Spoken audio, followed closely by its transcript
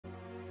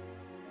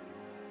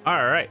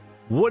All right,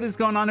 what is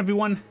going on,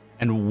 everyone?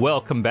 And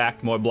welcome back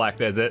to more Black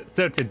Desert.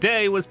 So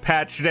today was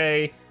patch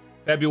day,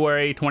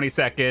 February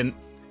 22nd,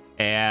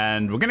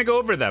 and we're gonna go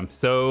over them.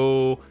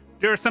 So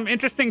there are some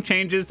interesting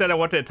changes that I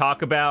wanted to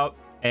talk about,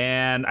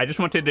 and I just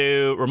wanted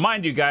to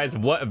remind you guys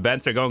of what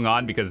events are going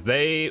on because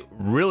they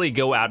really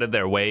go out of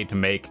their way to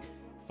make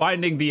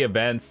finding the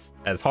events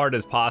as hard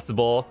as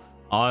possible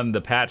on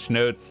the patch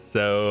notes.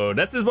 So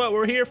this is what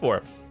we're here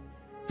for.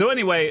 So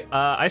anyway,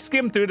 I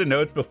skimmed through the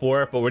notes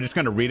before, but we're just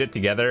going to read it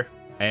together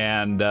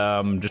and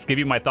just give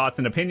you my thoughts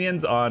and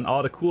opinions on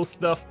all the cool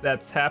stuff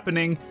that's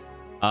happening.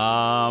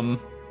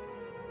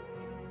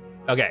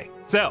 Okay,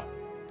 so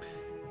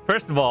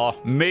first of all,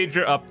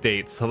 major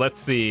updates. So let's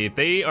see.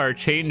 They are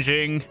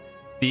changing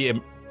the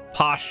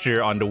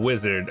posture on the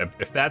wizard.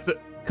 If that's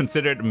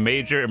considered a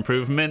major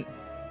improvement,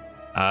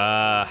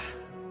 got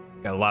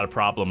a lot of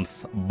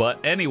problems. But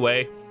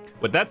anyway,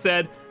 with that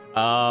said,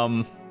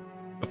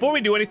 before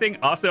we do anything,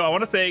 also, I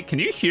want to say, can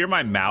you hear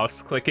my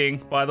mouse clicking,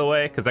 by the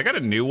way? Because I got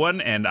a new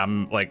one, and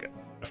I'm, like,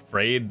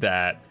 afraid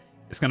that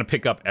it's going to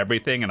pick up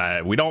everything,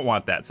 and we don't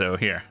want that, so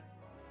here.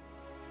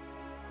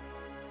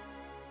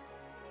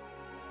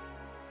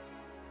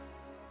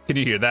 Can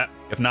you hear that?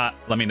 If not,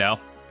 let me know.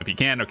 If you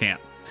can or can't.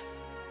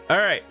 All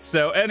right,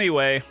 so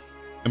anyway,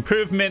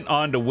 improvement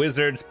on the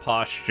wizard's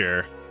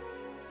posture.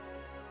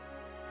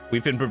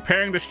 We've been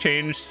preparing this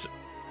change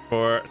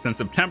since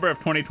September of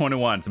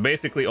 2021, so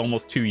basically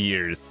almost 2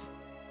 years,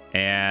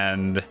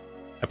 and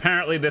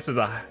apparently this is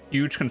a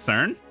huge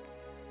concern.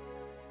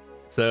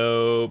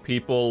 So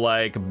people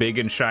like Big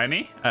and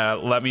Shiny,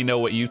 let me know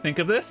what you think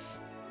of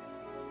this.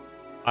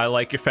 I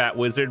like your fat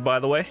wizard, by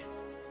the way.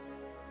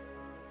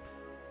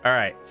 All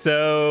right,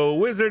 so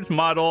wizard's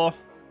model.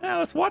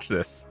 Let's watch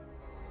this.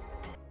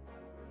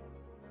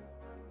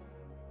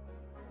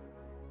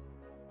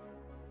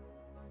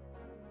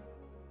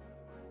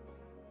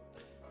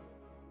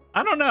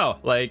 I don't know,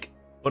 like,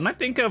 when I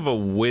think of a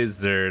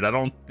wizard, I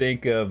don't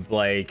think of,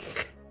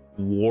 like,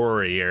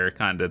 warrior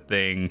kind of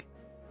thing.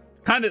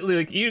 Kind of,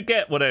 like, you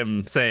get what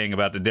I'm saying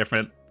about the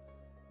different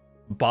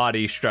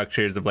body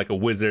structures of, like, a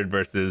wizard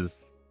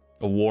versus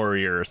a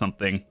warrior or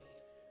something.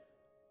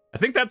 I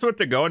think that's what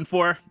they're going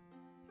for.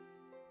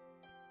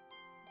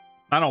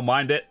 I don't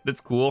mind it.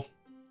 That's cool.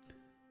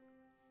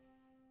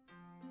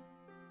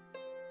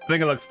 I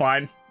think it looks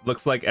fine.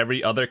 Looks like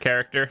every other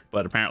character,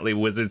 but apparently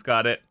wizards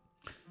got it.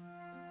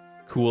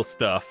 Cool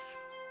stuff.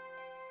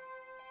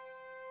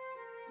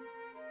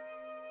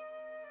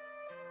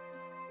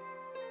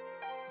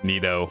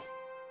 Neato.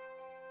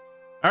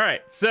 All right,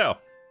 so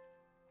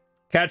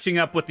catching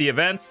up with the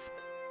events.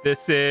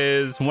 This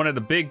is one of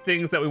the big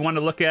things that we want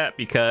to look at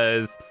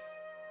because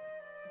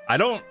I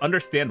don't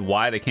understand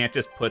why they can't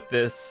just put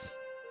this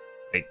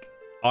like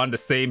on the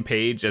same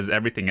page as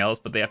everything else,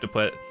 but they have to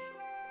put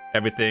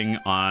everything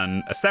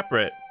on a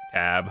separate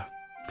tab.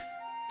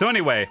 So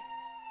anyway,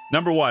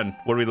 number one,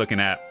 what are we looking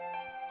at?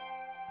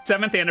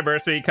 7th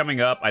anniversary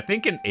coming up, I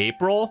think in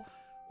April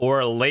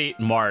or late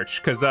March,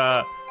 because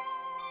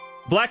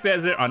Black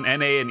Desert on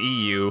NA and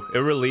EU, it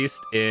released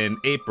in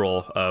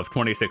April of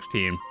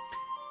 2016.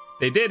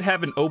 They did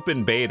have an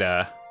open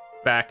beta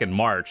back in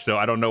March, so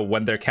I don't know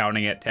when they're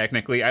counting it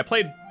technically. I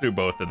played through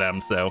both of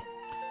them, so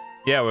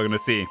yeah, we're gonna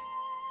see.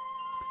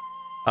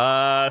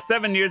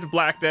 7 years of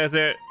Black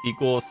Desert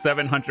equals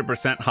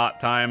 700% hot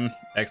time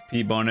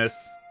XP bonus.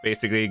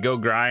 Basically, go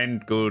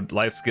grind, go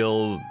life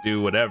skills,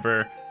 do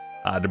whatever.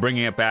 They're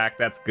bringing it back.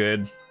 That's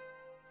good.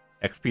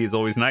 XP is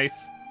always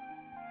nice.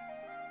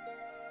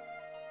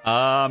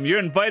 You're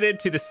invited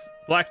to this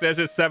Black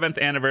Desert 7th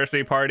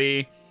anniversary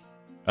party.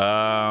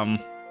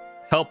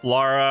 Help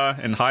Lara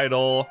and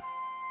Heidel.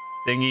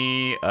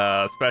 Thingy.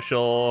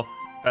 Special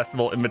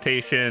festival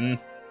invitation.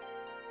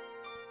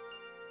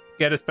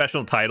 Get a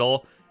special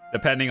title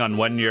depending on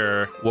when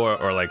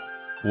or like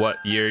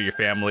what year your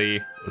family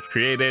was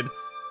created.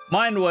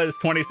 Mine was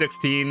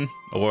 2016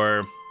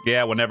 or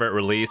yeah, whenever it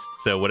released,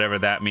 so whatever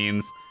that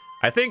means.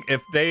 I think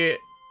if they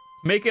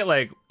make it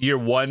like year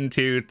 1,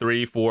 2,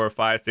 3, 4,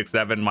 5, 6,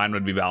 7, mine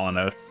would be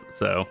Balanos.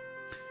 So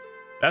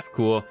that's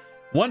cool.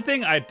 One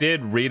thing I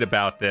did read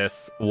about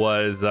this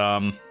was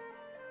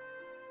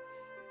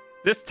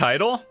this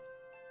title,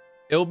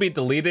 it'll be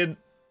deleted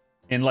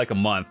in like a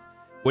month,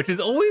 which is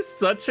always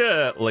such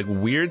a like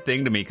weird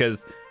thing to me,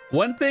 because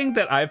one thing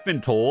that I've been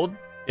told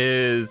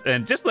is,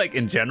 and just like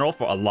in general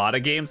for a lot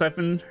of games I've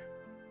been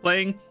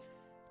playing,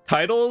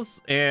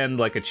 titles and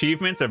like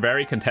achievements are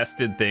very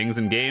contested things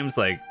in games,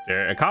 like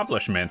they're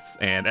accomplishments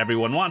and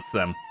everyone wants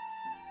them.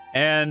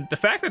 And the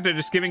fact that they're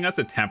just giving us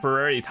a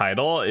temporary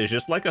title is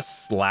just like a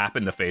slap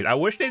in the face. I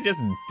wish they just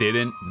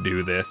didn't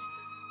do this.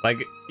 Like,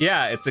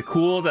 yeah, it's a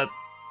cool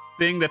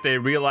thing that they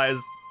realize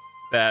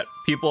that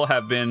people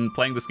have been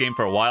playing this game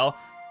for a while,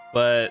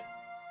 but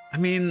I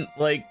mean,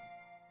 like,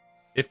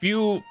 if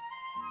you've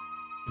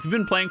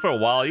been playing for a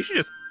while, you should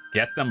just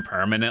get them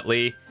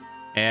permanently.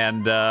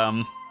 And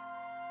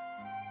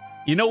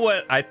you know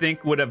what I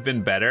think would have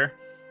been better?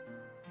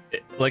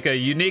 Like a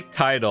unique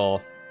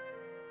title,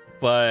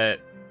 but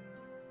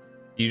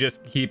you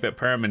just keep it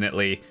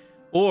permanently.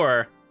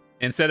 Or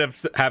instead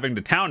of having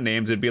the town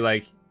names, it'd be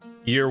like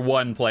year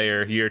 1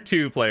 player, year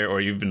 2 player,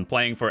 or you've been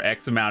playing for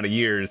X amount of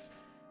years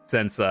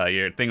since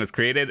your thing was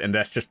created, and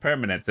that's just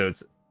permanent. So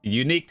it's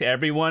unique to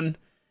everyone.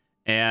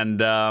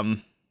 And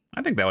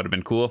I think that would have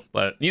been cool,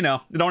 but you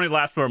know, it only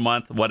lasts for a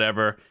month,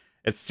 whatever.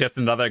 It's just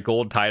another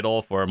gold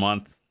title for a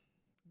month,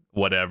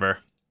 whatever.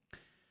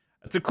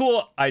 It's a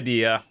cool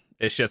idea.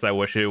 It's just I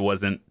wish it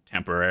wasn't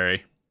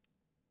temporary.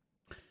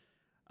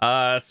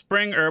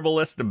 Spring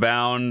Herbalist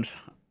Abound.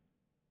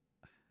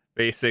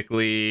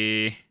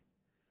 Basically,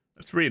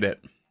 let's read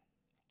it.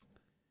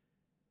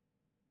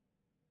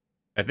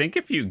 I think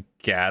if you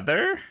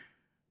gather,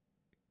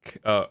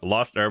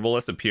 Lost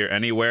Herbalists appear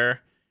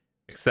anywhere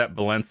except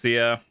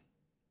Valencia.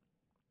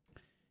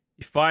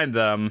 You find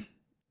them,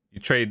 you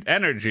trade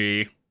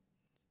energy,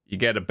 you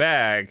get a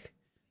bag.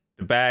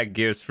 The bag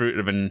gives fruit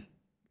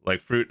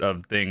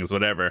of things,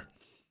 whatever.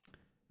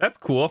 That's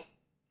cool.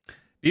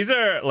 These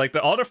are like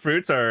all the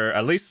fruits are,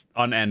 at least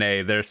on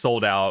NA, they're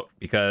sold out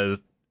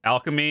because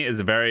alchemy is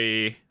a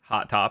very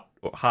hot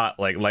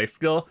like life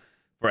skill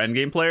for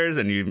endgame players,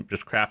 and you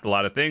just craft a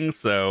lot of things.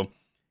 So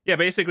yeah,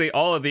 basically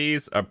all of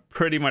these are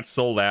pretty much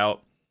sold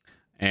out,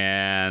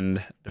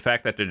 and the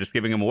fact that they're just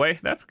giving them away,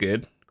 that's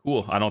good.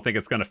 Cool. I don't think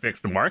it's gonna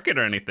fix the market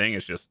or anything.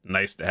 It's just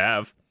nice to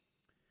have.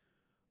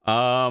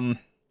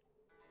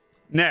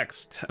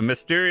 Next, a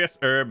mysterious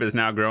herb is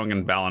now growing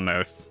in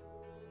Balanos.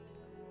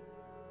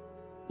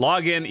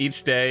 Log in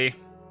each day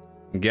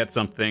and get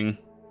something.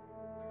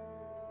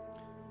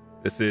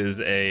 This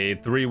is a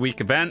 3-week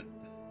event,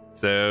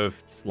 so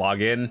just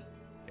log in,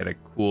 get a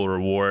cool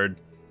reward.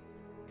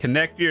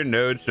 Connect your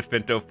nodes to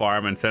Finto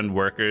Farm and send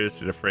workers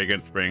to the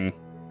Fragrant Spring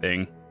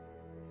thing.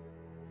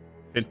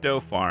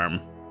 Finto Farm.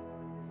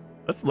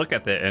 Let's look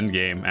at the end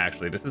game,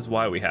 actually. This is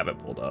why we have it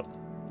pulled up.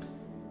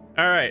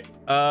 All right,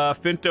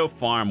 Finto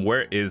Farm,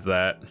 where is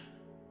that?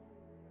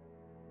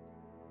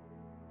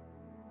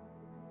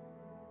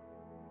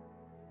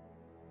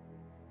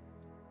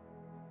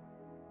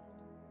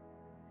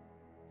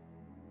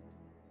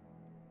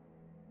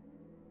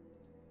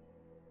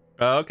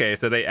 Oh, okay,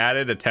 so they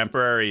added a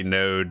temporary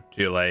node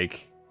to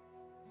like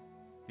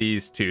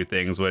these two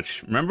things,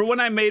 which, remember when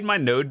I made my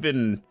node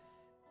bin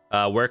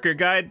worker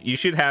guide? You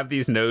should have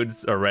these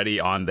nodes already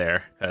on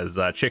there, because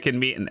chicken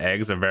meat and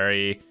eggs are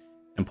very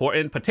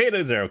important.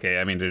 Potatoes are okay,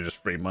 I mean, they're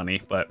just free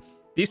money, but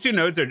these two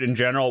nodes are in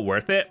general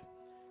worth it,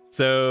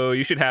 so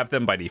you should have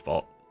them by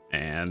default,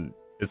 and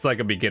it's like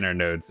a beginner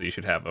node, so you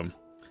should have them.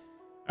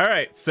 All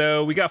right,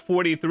 so we got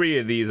 43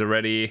 of these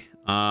already.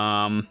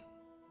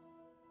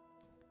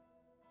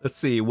 Let's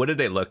see, what did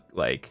they look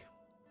like?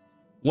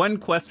 One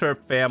quest for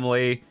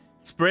family,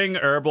 spring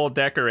herbal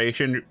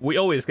decoration. We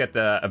always get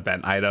the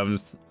event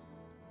items.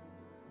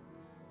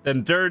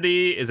 Then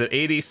dirty is an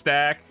 80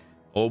 stack.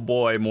 Oh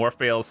boy, more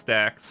fail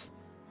stacks.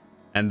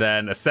 And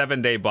then a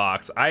 7-day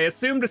box. I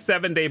assumed a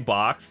 7-day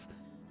box,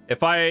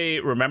 if I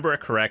remember it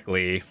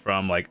correctly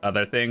from like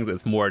other things,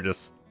 it's more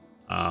just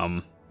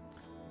like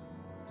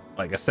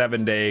a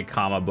 7-day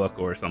comma book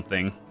or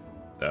something.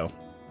 So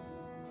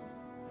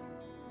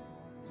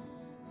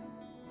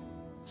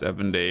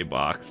 7-day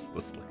box.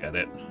 Let's look at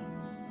it.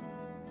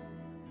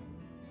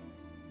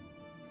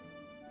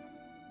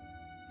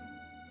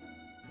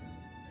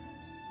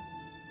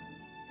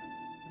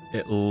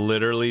 It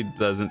literally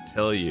doesn't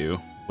tell you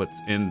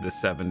what's in the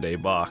 7-day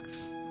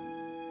box.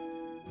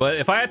 But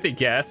if I had to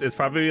guess, it's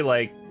probably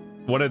like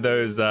one of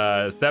those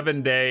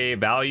 7-day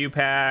value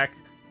pack,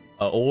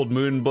 Old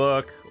Moon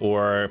book,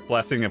 or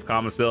Blessing of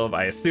Kamasilv.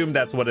 I assume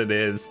that's what it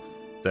is.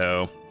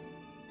 So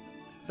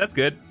that's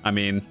good. I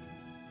mean,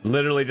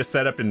 literally just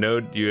set up a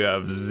node, you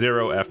have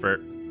 0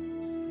 effort.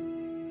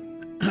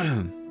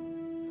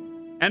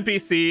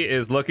 NPC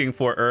is looking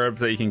for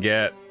herbs that you can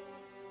get.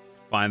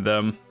 Find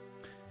them.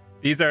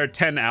 These are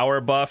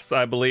 10-hour buffs,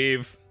 I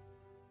believe.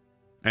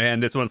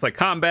 And this one's like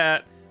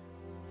combat,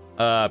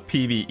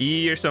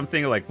 PvE or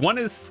something. Like one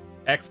is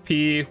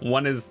XP,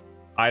 one is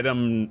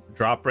item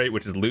drop rate,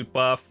 which is loot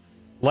buff,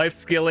 life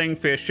skilling,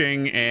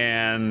 fishing,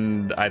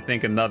 and I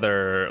think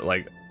another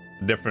like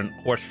different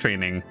horse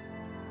training.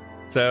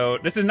 So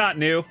this is not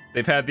new.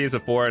 They've had these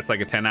before. It's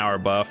like a 10-hour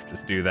buff.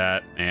 Just do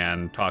that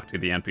and talk to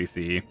the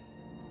NPC.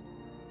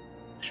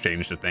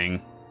 Exchange the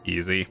thing.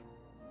 Easy.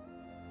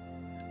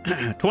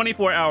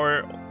 24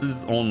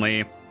 hours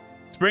only.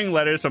 Spring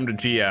letters from the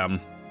GM.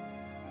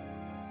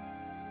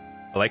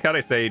 I like how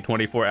they say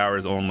 24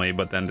 hours only,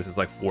 but then this is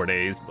like 4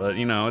 days. But,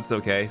 you know, it's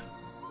okay.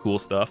 Cool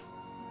stuff.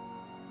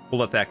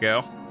 We'll let that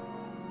go.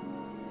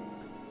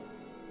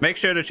 Make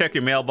sure to check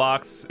your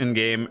mailbox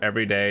in-game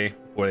every day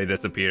before they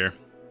disappear.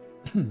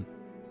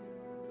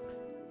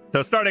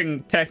 So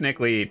starting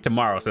technically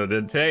tomorrow, so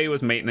today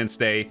was maintenance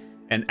day,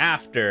 and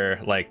after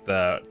like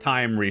the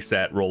time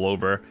reset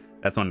rollover,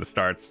 that's when it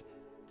starts,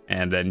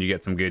 and then you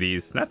get some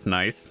goodies. That's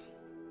nice.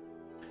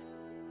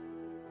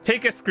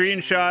 Take a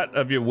screenshot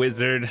of your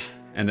wizard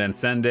and then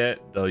send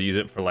it. They'll use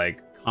it for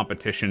like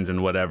competitions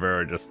and whatever,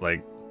 or just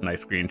like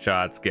nice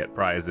screenshots, get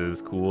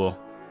prizes. Cool.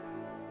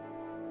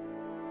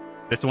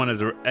 This one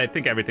is, I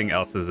think everything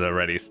else is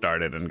already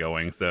started and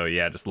going. So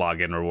yeah, just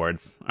log in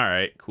rewards. All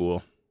right,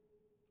 cool.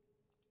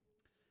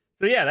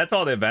 So yeah, that's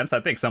all the events. I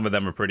think some of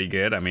them are pretty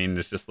good. I mean,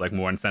 it's just like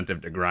more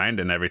incentive to grind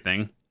and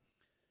everything.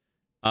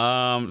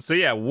 So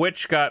yeah,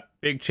 Witch got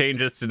big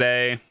changes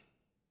today.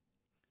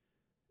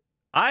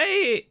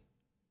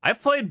 I've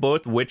played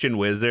both Witch and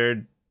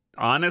Wizard.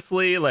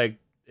 Honestly, like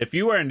if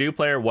you are a new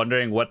player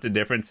wondering what the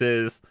difference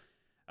is,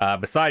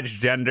 besides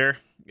gender,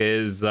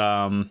 is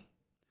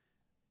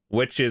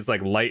Witch is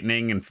like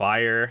lightning and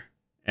fire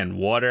and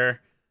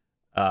water.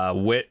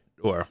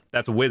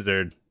 That's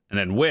Wizard, and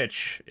then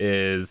Witch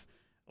is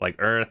like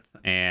earth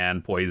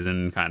and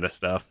poison kind of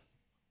stuff.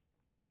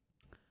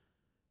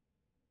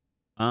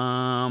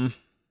 It's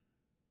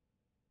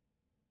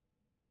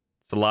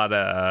a lot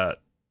of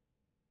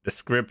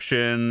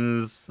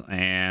descriptions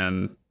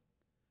and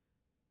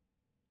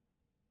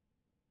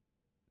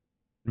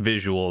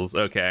visuals.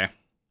 Okay.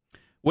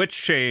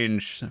 Witch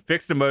change.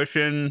 Fixed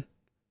emotion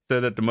so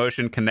that the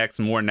motion connects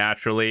more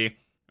naturally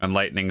on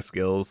lightning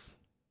skills.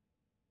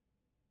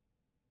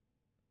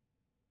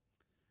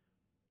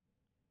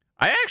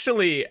 I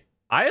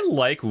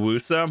like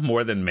Wusa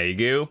more than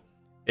Megu.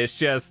 It's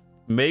just,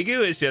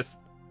 Megu is just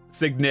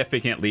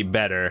significantly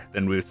better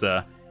than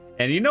Wusa.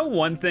 And you know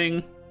one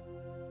thing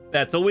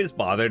that's always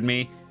bothered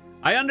me?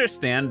 I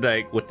understand,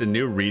 like, with the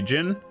new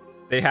region,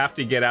 they have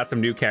to get out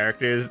some new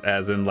characters,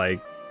 as in,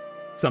 like,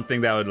 something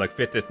that would, like,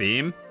 fit the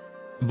theme.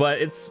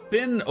 But it's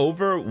been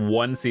over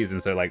one season,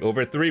 so, like,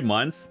 over 3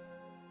 months.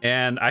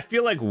 And I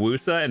feel like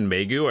Wusa and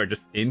Megu are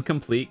just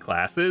incomplete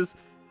classes,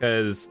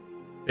 because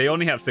they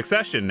only have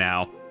Succession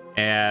now.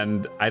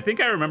 And I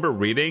think I remember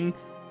reading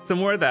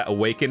somewhere that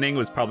Awakening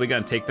was probably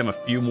going to take them a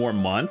few more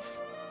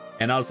months.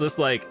 And I was just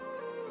like,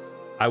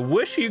 I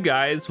wish you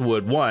guys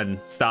would, one,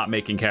 stop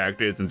making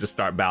characters and just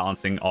start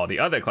balancing all the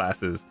other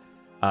classes.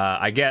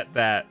 I get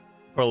that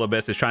Pearl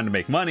Abyss is trying to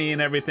make money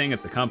and everything.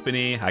 It's a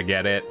company. I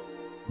get it.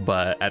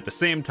 But at the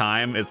same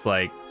time, it's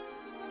like,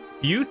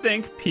 do you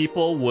think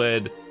people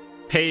would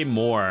pay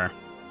more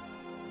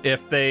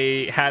if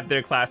they had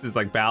their classes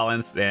like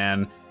balanced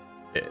and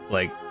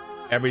like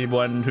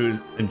everyone who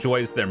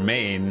enjoys their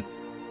main,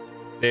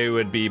 they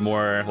would be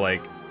more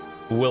like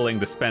willing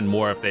to spend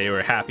more if they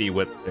were happy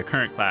with their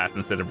current class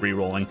instead of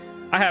re-rolling?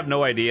 I have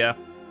no idea,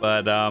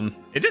 but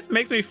it just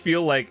makes me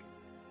feel like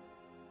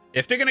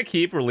if they're gonna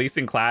keep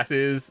releasing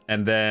classes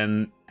and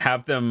then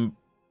have them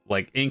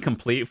like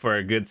incomplete for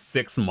a good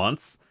 6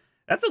 months,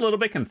 that's a little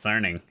bit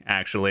concerning,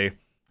 actually.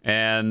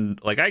 And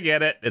like, I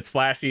get it, it's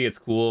flashy, it's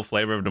cool,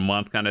 flavor of the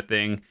month kind of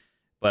thing,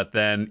 but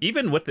then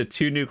even with the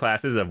 2 new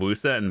classes of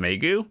Wusa and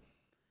Megu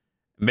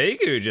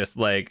just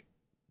like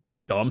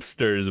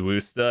dumpsters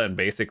Wusa and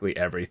basically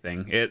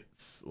everything.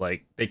 It's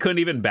like they couldn't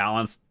even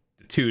balance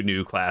the 2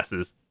 new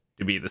classes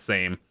to be the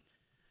same.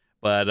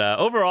 But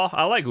overall,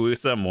 I like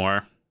Wusa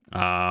more.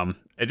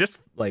 It just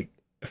like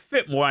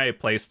fit my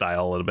play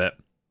style a little bit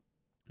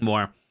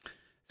more.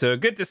 So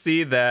good to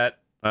see that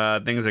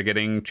things are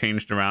getting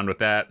changed around with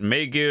that.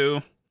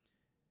 Megu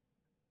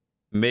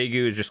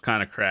is just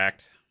kind of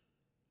cracked.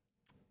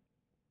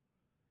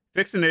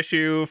 Fix an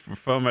issue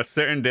from a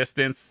certain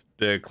distance.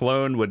 The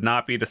clone would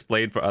not be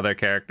displayed for other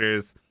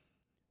characters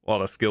while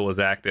the skill was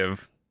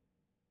active.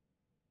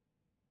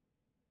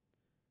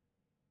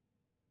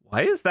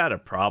 Why is that a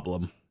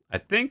problem? I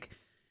think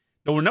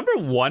the number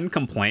one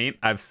complaint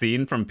I've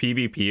seen from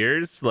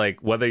PvPers,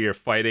 like whether you're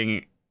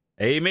fighting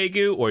a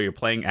Megu or you're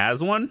playing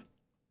as one,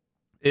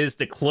 is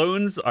the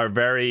clones are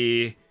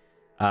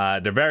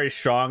they're very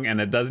strong,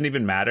 and it doesn't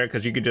even matter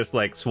because you could just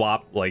like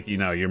swap, like, you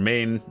know, your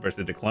main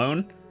versus the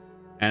clone.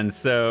 And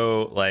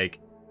so like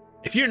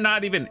if you're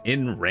not even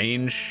in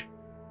range,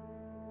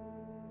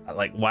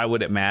 like why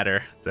would it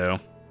matter? So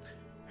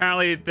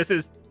apparently this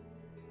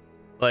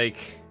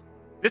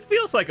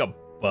feels like a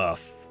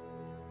buff,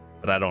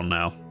 but I don't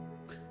know.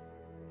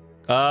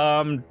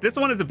 This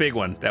one is a big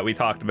one that we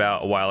talked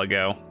about a while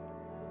ago.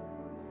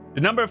 The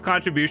number of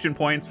contribution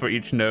points for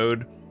each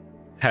node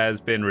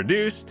has been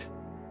reduced.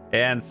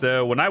 And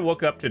so when I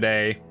woke up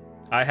today,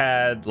 I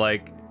had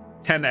like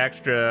 10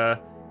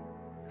 extra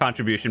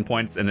contribution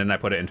points, and then I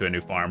put it into a new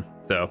farm.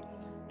 So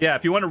yeah,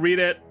 if you want to read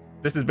it,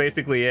 this is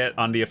basically it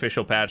on the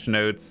official patch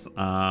notes,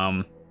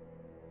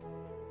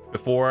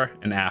 before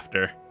and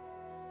after.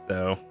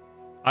 So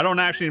I don't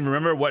actually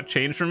remember what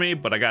changed for me,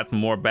 but I got some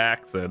more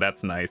back, so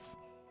that's nice.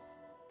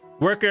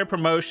 Worker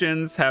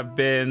promotions have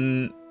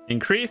been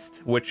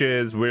increased, which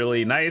is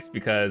really nice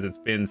because it's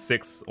been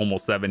 6,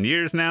 almost 7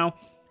 years now.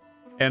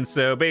 And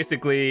so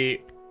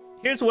basically,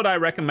 here's what I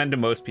recommend to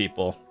most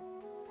people.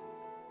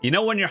 You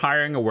know, when you're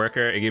hiring a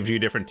worker, it gives you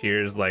different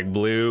tiers like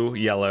blue,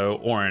 yellow,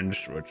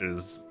 orange, which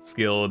is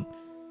skilled,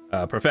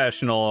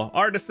 professional,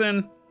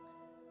 artisan.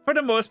 For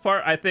the most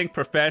part, I think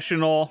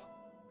professional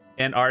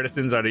and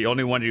artisans are the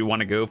only ones you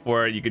want to go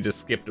for. You could just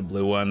skip the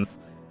blue ones.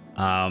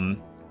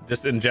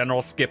 Just in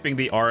general, skipping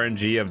the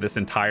RNG of this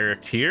entire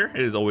tier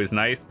is always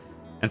nice.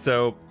 And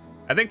so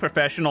I think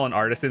professional and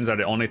artisans are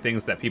the only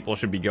things that people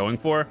should be going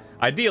for.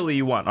 Ideally,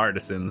 you want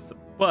artisans,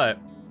 but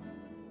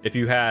if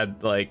you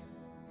had like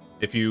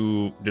if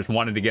you just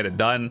wanted to get it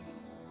done,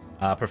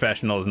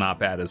 professional is not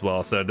bad as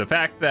well. So the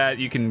fact that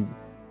you can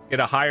get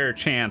a higher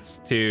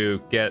chance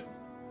to get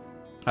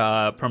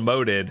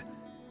promoted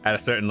at a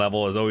certain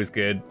level is always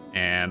good,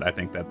 and I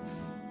think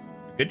that's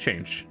a good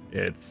change.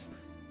 It's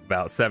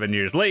about 7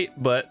 years late,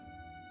 but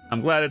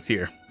I'm glad it's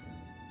here.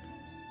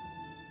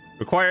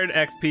 Required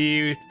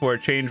XP for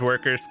change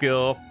worker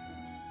skill.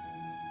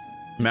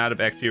 Amount of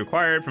XP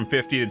required from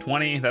 50 to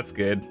 20. That's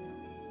good.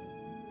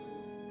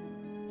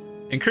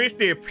 Increase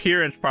the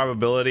appearance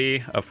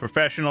probability of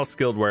professional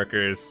skilled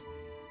workers.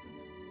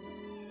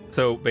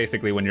 So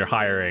basically, when you're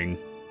hiring,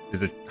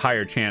 there's a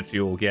higher chance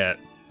you will get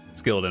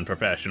skilled and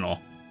professional,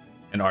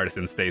 and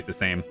artisan stays the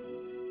same.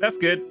 That's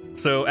good.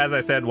 So as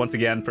I said, once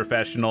again,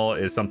 professional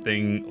is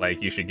something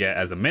like you should get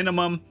as a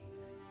minimum,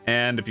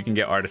 and if you can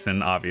get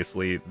artisan,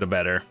 obviously the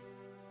better.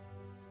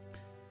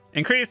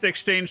 Increased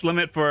exchange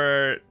limit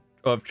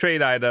of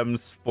trade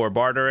items for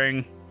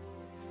bartering.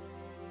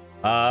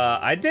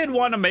 I did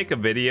want to make a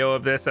video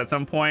of this at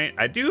some point.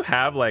 I do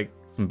have like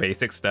some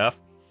basic stuff,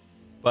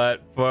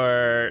 but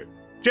for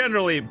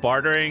generally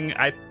bartering,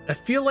 I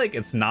feel like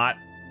it's not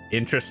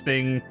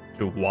interesting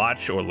to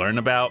watch or learn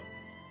about.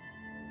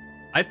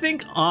 I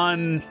think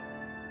on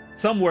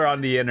somewhere on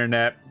the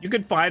internet, you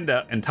could find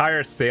an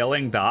entire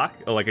sailing doc,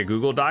 or like a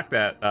Google doc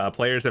that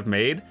players have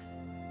made.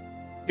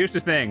 Here's the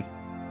thing.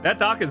 That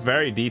doc is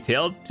very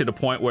detailed to the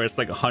point where it's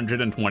like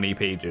 120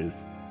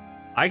 pages.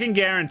 I can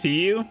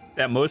guarantee you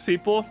that most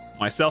people,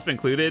 myself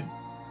included,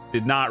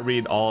 did not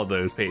read all of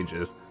those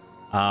pages.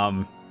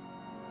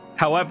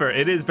 However,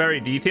 it is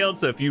very detailed,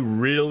 so if you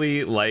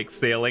really like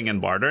sailing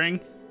and bartering,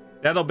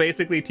 that'll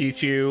basically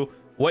teach you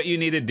what you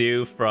need to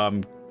do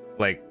from,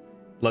 like,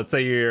 let's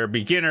say you're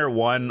beginner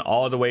 1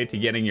 all the way to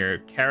getting your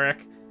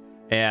carrack.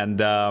 And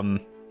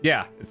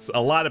yeah, it's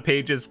a lot of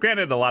pages.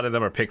 Granted, a lot of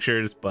them are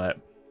pictures, but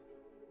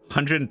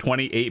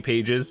 128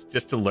 pages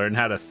just to learn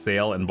how to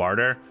sail and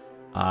barter.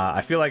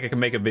 I feel like I can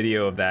make a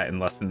video of that in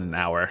less than an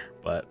hour,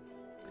 but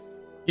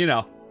you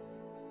know,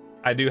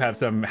 I do have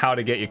some how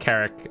to get your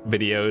carrack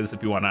videos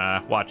if you want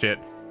to watch it.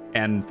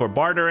 And for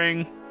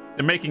bartering,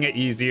 they're making it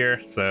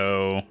easier,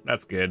 so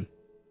that's good.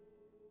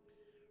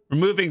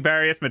 Removing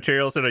various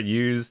materials that are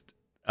used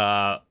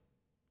or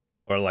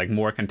like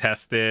more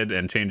contested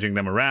and changing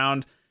them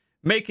around,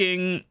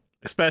 making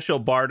special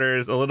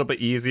barters a little bit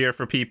easier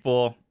for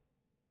people.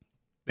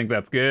 I think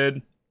that's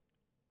good.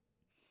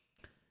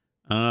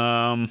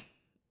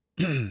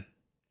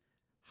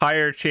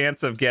 Higher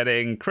chance of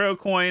getting crow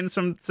coins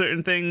from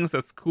certain things.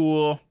 That's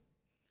cool.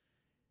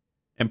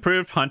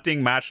 Improved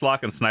hunting,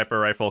 matchlock, and sniper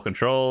rifle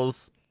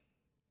controls.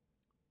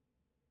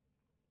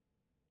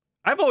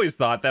 I've always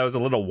thought that was a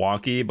little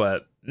wonky,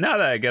 but now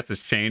that I guess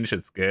it's changed,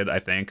 it's good, I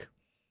think.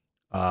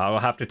 I'll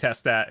have to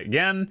test that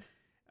again.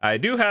 I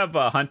do have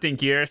hunting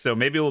gear, so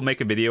maybe we'll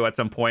make a video at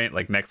some point,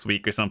 like next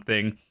week or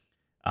something.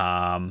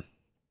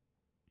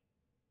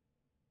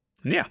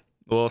 Yeah,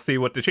 we'll see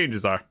what the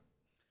changes are.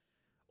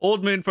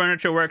 Old Moon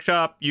Furniture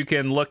Workshop, you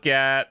can look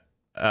at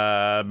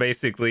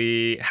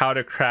basically how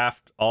to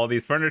craft all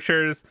these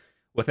furnitures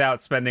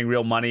without spending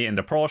real money in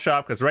the Pearl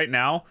Shop, because right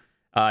now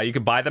you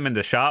can buy them in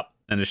the shop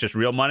and it's just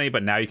real money,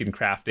 but now you can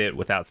craft it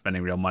without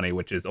spending real money,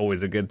 which is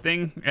always a good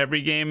thing.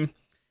 Every game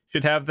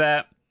should have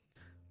that.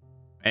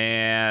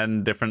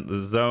 And different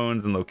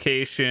zones and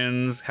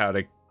locations, how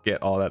to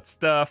get all that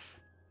stuff.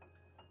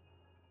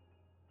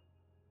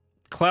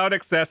 Cloud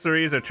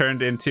accessories are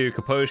turned into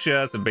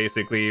Kaposha, so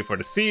basically for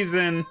the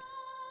season,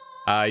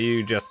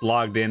 you just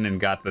logged in and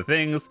got the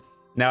things.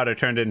 Now they're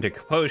turned into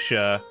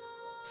Kaposha,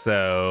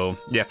 so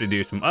you have to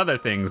do some other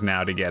things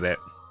now to get it.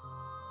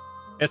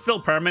 It's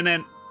still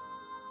permanent.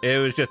 It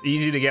was just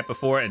easy to get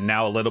before, and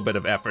now a little bit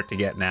of effort to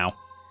get now.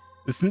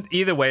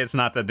 Either way, it's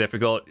not that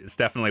difficult. It's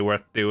definitely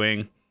worth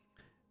doing.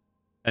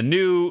 A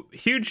new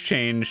huge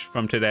change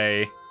from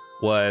today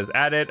was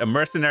added a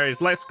Mercenary's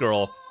Life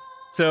Scroll.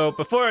 So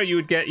before you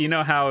would get, you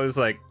know how it was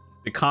like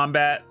the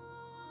combat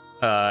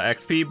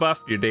XP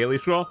buff, your daily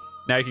scroll?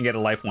 Now you can get a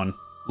life one.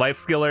 Life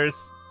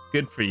skillers,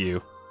 good for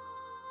you.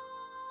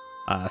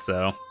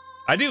 So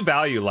I do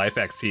value life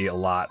XP a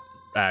lot,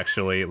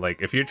 actually.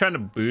 Like if you're trying to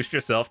boost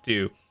yourself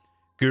to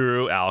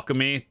Guru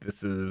Alchemy,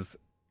 this is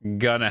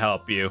gonna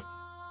help you.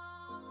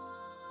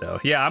 So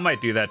yeah, I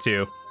might do that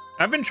too.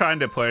 I've been trying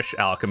to push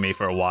alchemy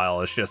for a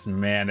while. It's just,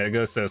 man, it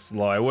goes so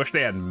slow. I wish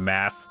they had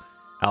mass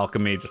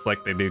alchemy just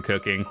like they do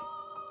cooking.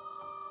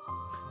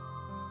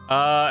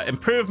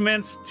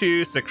 Improvements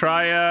to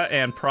Sakraya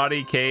and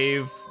Prodi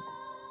Cave.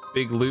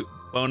 Big loot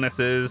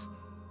bonuses.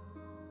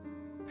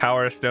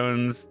 Power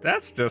stones.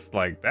 That's just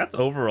like, that's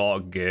overall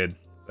good.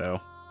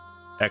 So,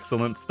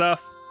 excellent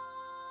stuff.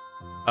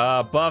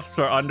 Buffs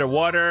for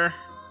underwater.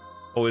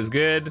 Always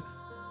good.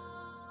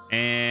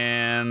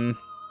 And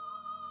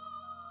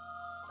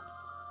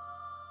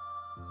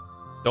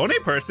the only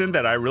person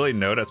that I really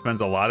know that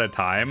spends a lot of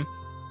time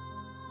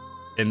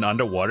in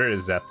underwater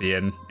is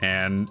Zethian,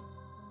 and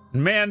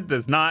man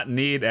does not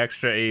need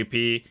extra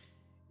AP,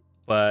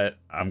 but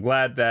I'm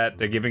glad that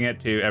they're giving it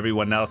to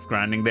everyone else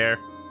grinding there.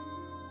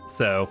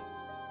 So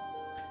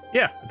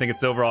yeah, I think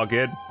it's overall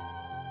good.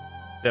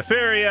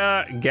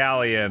 Deferia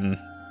Galleon,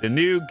 the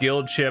new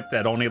guild ship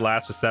that only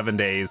lasts for 7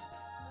 days.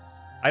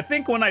 I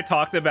think when I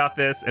talked about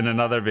this in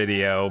another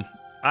video,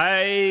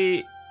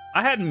 I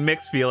had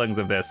mixed feelings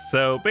of this.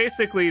 So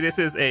basically, this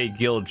is a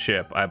guild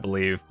ship, I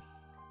believe.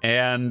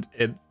 And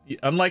it,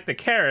 unlike the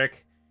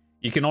Carrack,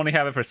 you can only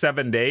have it for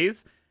 7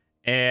 days.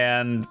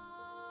 And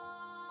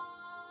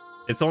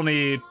it's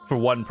only for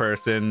one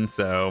person,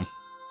 so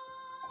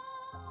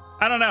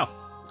I don't know.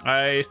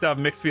 I still have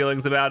mixed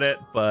feelings about it,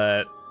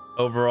 but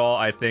overall,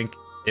 I think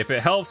if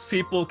it helps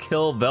people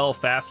kill Vel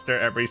faster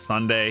every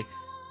Sunday,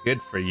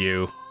 good for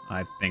you.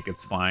 I think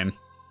it's fine.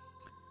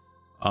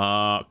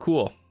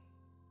 Cool.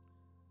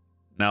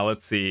 Now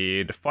let's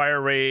see. The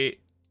fire rate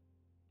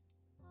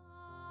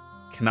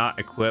cannot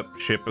equip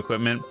ship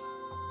equipment.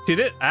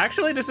 See,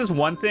 actually, this is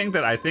one thing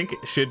that I think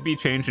should be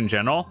changed in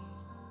general.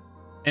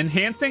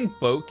 Enhancing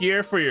boat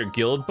gear for your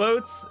guild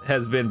boats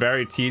has been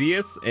very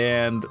tedious,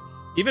 and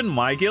even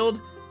my guild,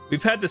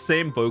 we've had the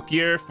same boat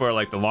gear for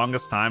like the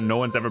longest time. No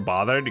one's ever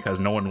bothered because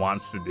no one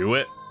wants to do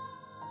it.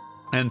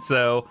 And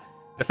so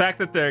the fact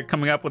that they're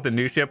coming up with a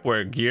new ship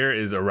where gear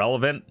is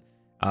irrelevant,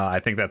 I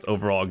think that's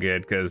overall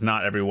good because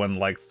not everyone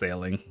likes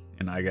sailing,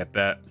 and I get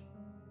that.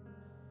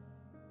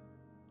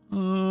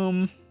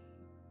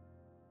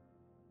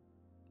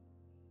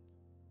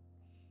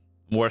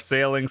 More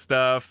sailing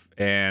stuff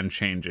and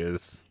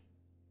changes.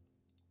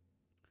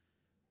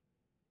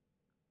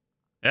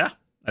 Yeah,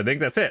 I think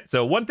that's it.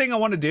 So one thing I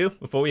want to do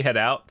before we head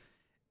out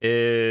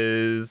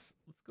is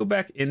let's go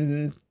back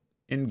in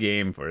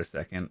game for a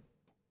second.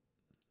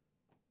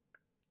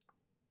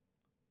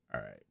 All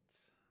right.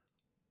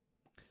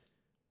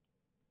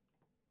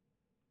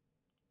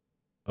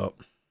 Oh.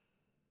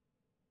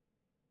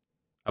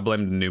 I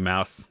blamed the new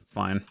mouse. It's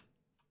fine.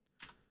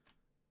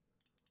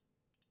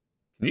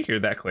 Can you hear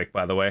that click,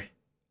 by the way?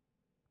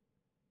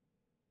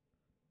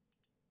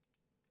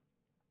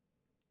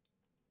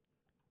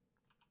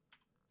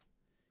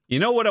 You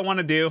know what I want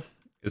to do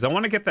is I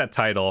want to get that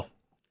title,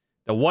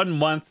 the 1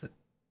 month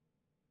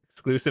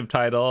exclusive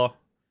title.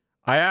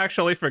 I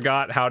actually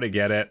forgot how to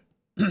get it.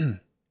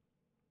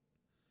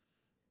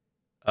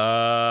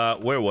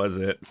 Where was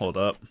it? Hold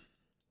up.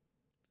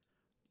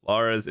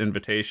 Laura's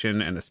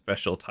invitation and a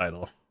special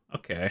title.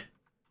 Okay.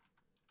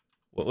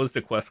 What was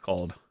the quest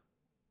called?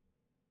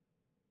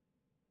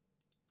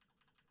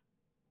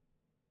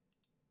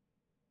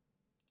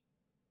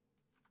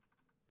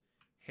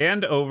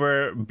 Hand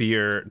over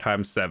beer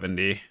times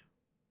 70.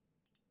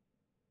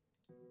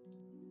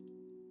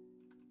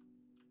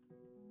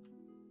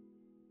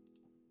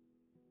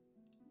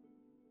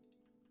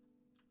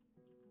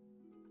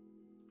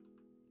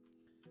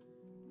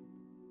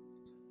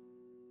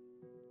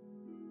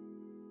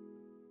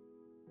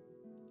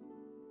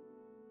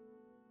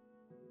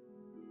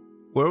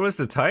 Where was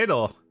the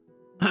title?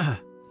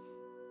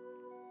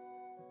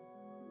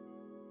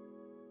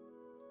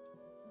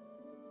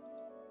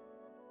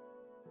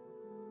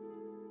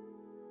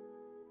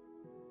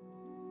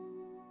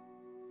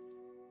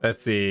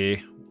 Let's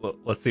see.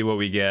 Let's see what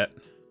we get.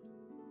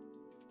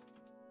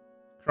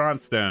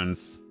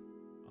 Cronstones.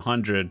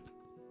 100.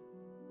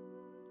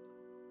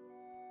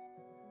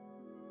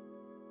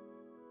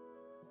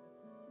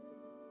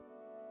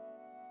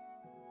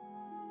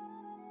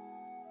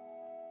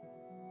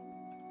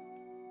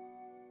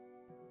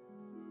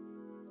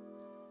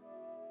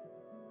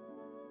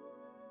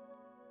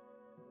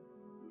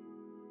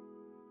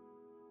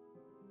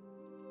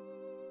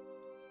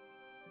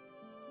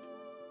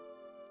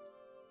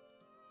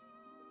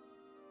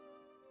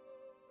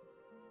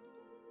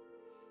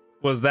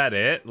 Was that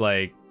it?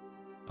 Like,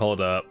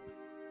 hold up.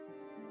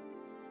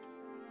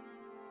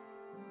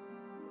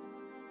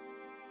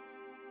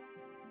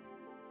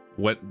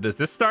 What does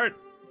this start?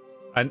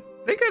 I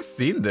think I've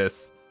seen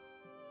this.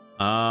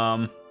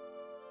 Let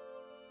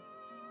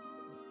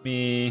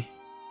me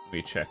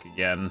check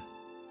again.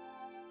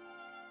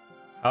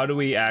 How do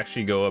we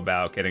actually go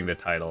about getting the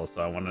title?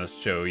 So I want to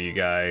show you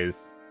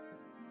guys.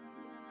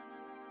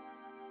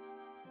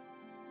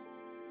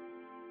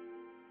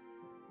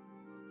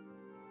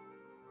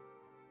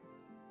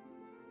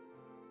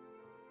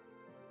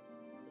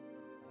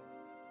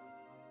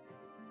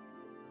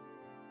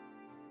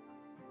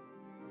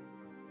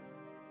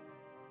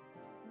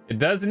 It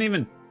doesn't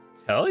even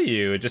tell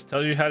you. It just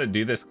tells you how to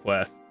do this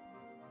quest.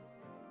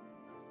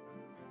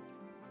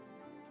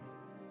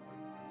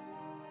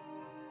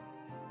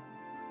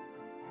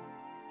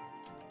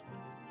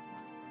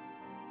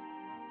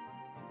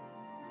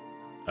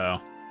 Oh.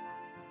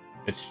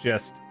 It's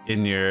just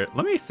in your...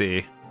 Let me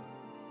see.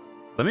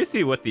 Let me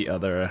see what the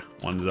other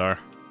ones are.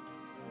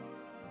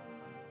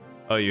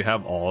 Oh, you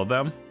have all of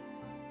them?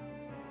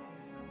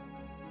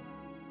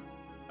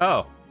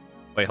 Oh.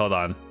 Wait, hold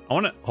on.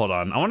 Hold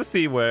on. I want to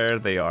see where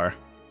they are.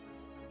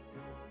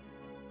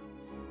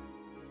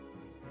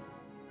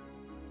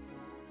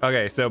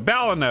 Okay, so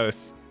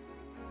Balanos.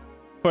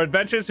 For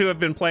adventurers who have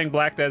been playing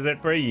Black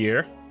Desert for a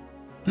year.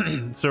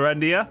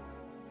 Serendia.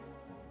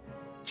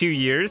 2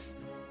 years.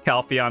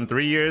 Calpheon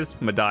 3 years,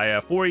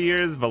 Medaya 4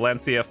 years,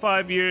 Valencia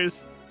 5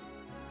 years,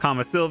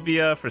 Kama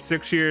Sylvia for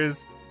 6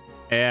 years,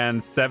 and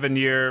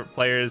 7-year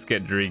players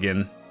get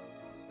Drigan.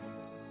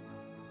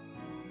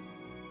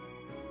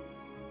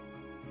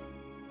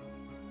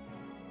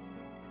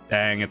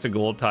 Dang, it's a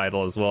gold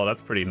title as well.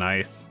 That's pretty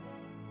nice.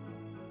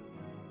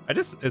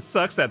 It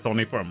sucks that's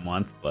only for a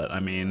month, but I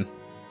mean,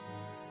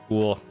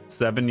 cool.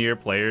 7-year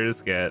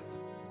players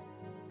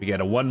we get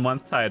a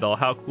 1-month title.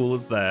 How cool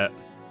is that?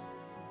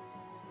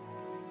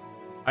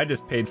 I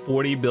just paid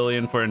 40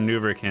 billion for a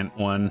Nuverkant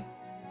one,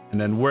 and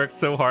then worked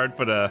so hard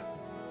for the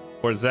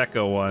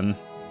Orzeko one,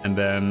 and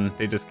then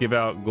they just give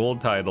out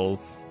gold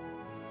titles.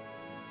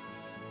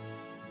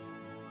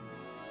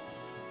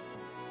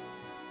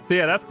 So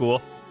yeah, that's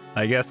cool.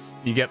 I guess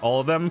you get all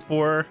of them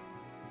for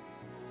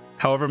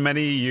however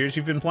many years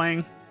you've been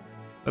playing.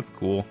 That's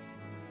cool.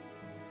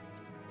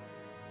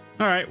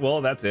 All right,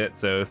 well, that's it.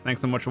 So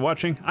thanks so much for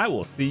watching. I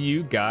will see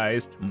you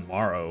guys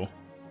tomorrow.